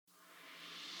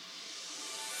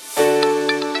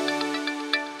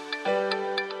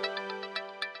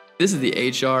This is the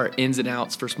HR Ins and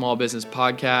Outs for Small Business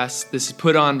podcast. This is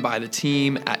put on by the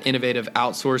team at Innovative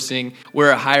Outsourcing. We're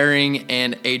a hiring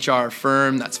and HR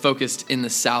firm that's focused in the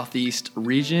Southeast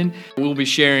region. We'll be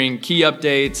sharing key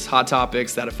updates, hot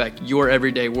topics that affect your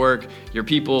everyday work, your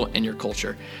people, and your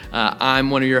culture.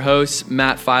 I'm one of your hosts,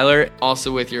 Matt Filer,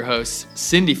 also with your host,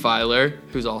 Cindy Filer,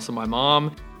 who's also my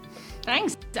mom.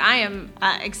 Thanks. I am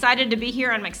excited to be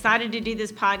here. I'm excited to do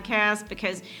this podcast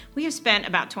because we have spent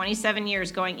about 27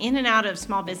 years going in and out of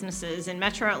small businesses in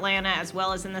Metro Atlanta as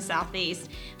well as in the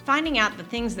Southeast, finding out the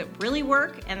things that really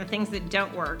work and the things that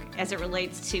don't work as it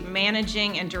relates to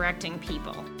managing and directing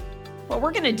people. What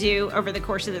we're going to do over the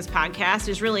course of this podcast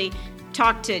is really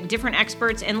talk to different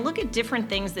experts and look at different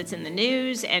things that's in the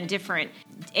news and different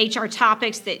HR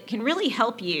topics that can really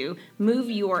help you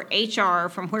move your HR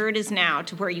from where it is now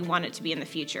to where you want it to be in the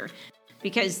future.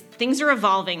 Because things are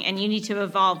evolving and you need to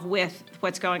evolve with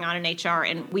what's going on in HR,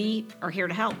 and we are here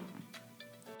to help.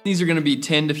 These are going to be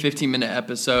 10 to 15-minute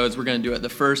episodes. We're going to do it the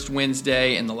first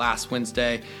Wednesday and the last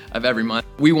Wednesday of every month.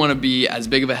 We want to be as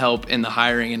big of a help in the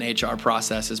hiring and HR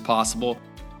process as possible.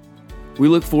 We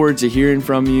look forward to hearing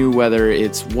from you, whether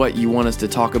it's what you want us to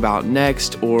talk about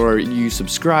next or you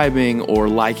subscribing or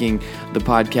liking the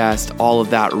podcast. All of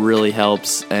that really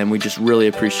helps, and we just really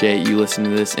appreciate you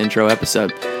listening to this intro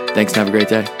episode. Thanks and have a great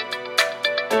day.